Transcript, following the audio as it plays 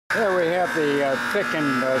There we have the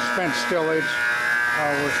thickened spent stillage.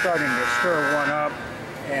 We're starting to stir one up,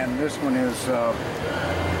 and this one is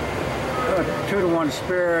 2-to-1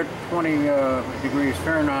 spirit, 20 degrees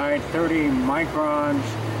Fahrenheit, 30 microns,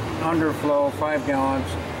 underflow, 5 gallons,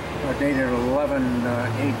 dated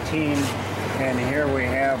 11/18. And here we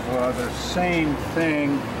have the same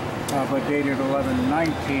thing, but dated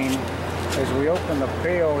 11/19. As we open the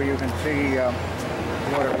pail, you can see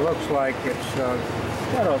what it looks like. It's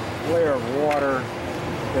got a layer of water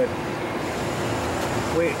that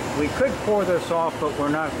we could pour this off, but we're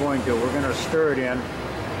not going to. We're going to stir it in,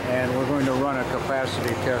 and we're going to run a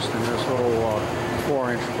capacity test in this little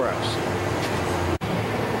 4-inch press.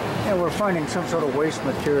 And we're finding some sort of waste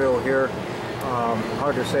material here.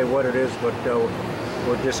 Hard to say what it is, but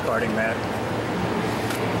we're discarding that.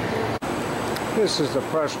 This is the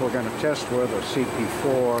press we're going to test with, a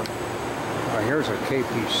CP4. Here's a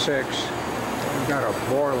KP6. We've got a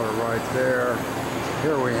boiler right there.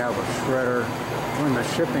 Here we have a shredder. We're in the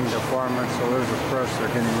shipping department, so there's a press they're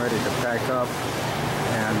getting ready to pack up.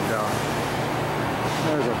 And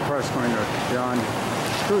there's a press going to be done.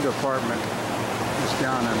 Screw department is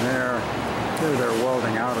down in there. Here they're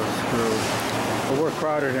welding out of the screws. But we're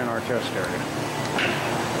crowded in our test area.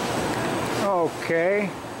 Okay,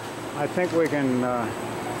 I think we can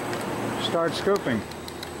start scooping.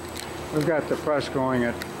 We've got the press going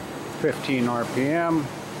at 15 RPM.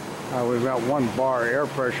 We've got 1 bar air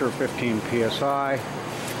pressure, 15 PSI.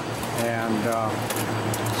 And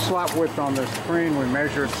slot width on the screen, we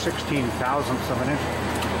measured 16 thousandths of an inch.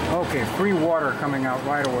 Okay, free water coming out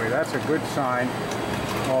right away. That's a good sign.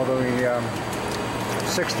 Although the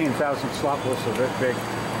 16 thousandth slot width is a bit big.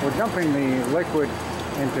 We're dumping the liquid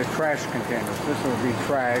into trash containers. This will be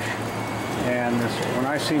trash. And when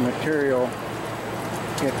I see material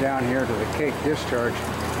get down here to the cake discharge,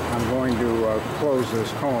 I'm going to close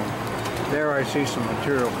this cone. There I see some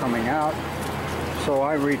material coming out. So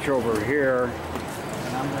I reach over here,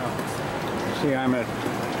 and I'm going to see I'm at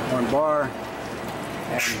 1 bar,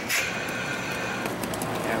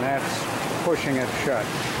 and that's pushing it shut.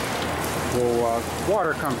 Well,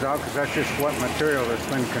 water comes out because that's just wet material that's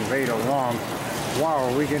been conveyed along. Wow,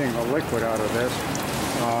 are we getting the liquid out of this?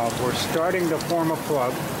 We're starting to form a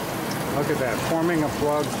plug. Look at that, forming a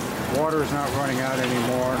plug. Water's not running out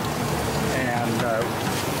anymore. And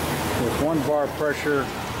with 1 bar pressure,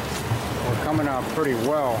 we're coming out pretty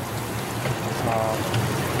well.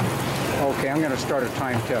 Okay, I'm going to start a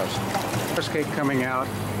time test. Press cake coming out.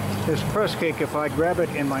 This press cake, if I grab it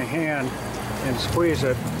in my hand and squeeze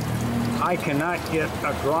it, I cannot get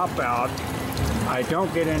a drop out. I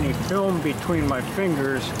don't get any film between my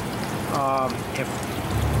fingers.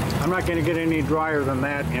 I'm not going to get any drier than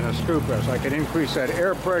that in a screw press. I could increase that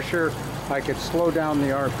air pressure, I could slow down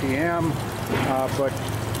the RPM, but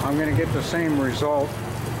I'm going to get the same result.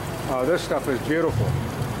 This stuff is beautiful.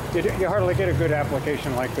 You hardly get a good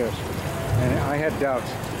application like this, and I had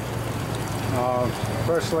doubts.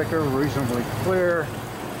 Press liquor reasonably clear.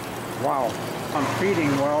 Wow, I'm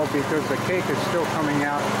feeding well because the cake is still coming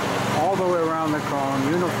out all the way around the cone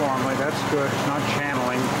uniformly. That's good, it's not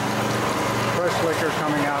channeling. Press liquor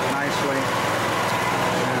coming out nicely,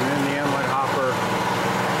 and in the inlet hopper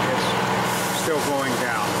it's still going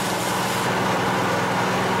down.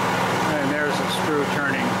 And there's a screw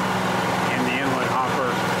turning in the inlet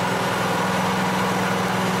hopper.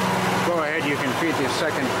 Go ahead, you can feed the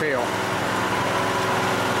second pail.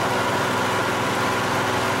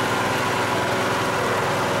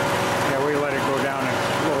 Yeah, we let it go down a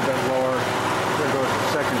little bit lower. There goes the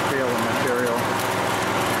second pail of material.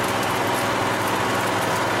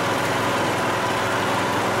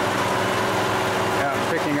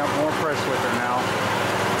 Picking up more press liquor now.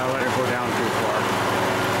 I'll let it go down too far.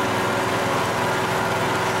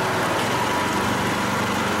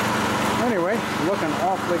 Anyway, looking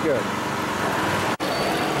awfully good.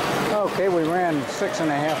 Okay, we ran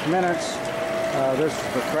 6.5 minutes. This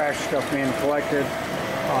is the trash stuff being collected.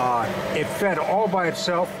 It fed all by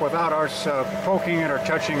itself without us poking it or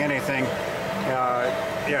touching anything.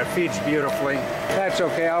 Yeah, it feeds beautifully. That's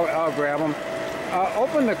okay, I'll grab them.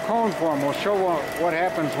 Open the cone for them. We'll show what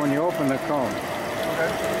happens when you open the cone.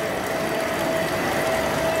 Okay.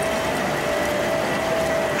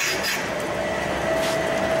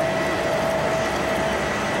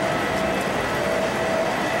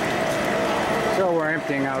 So we're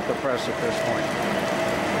emptying out the press at this point.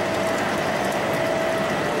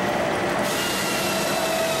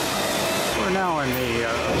 We're now in the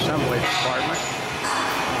assembly department.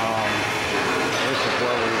 This is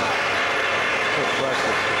where we put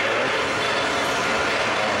presses together.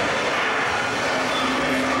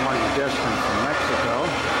 One destined from Mexico.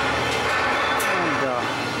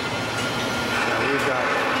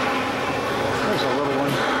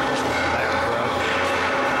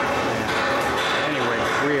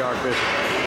 busy.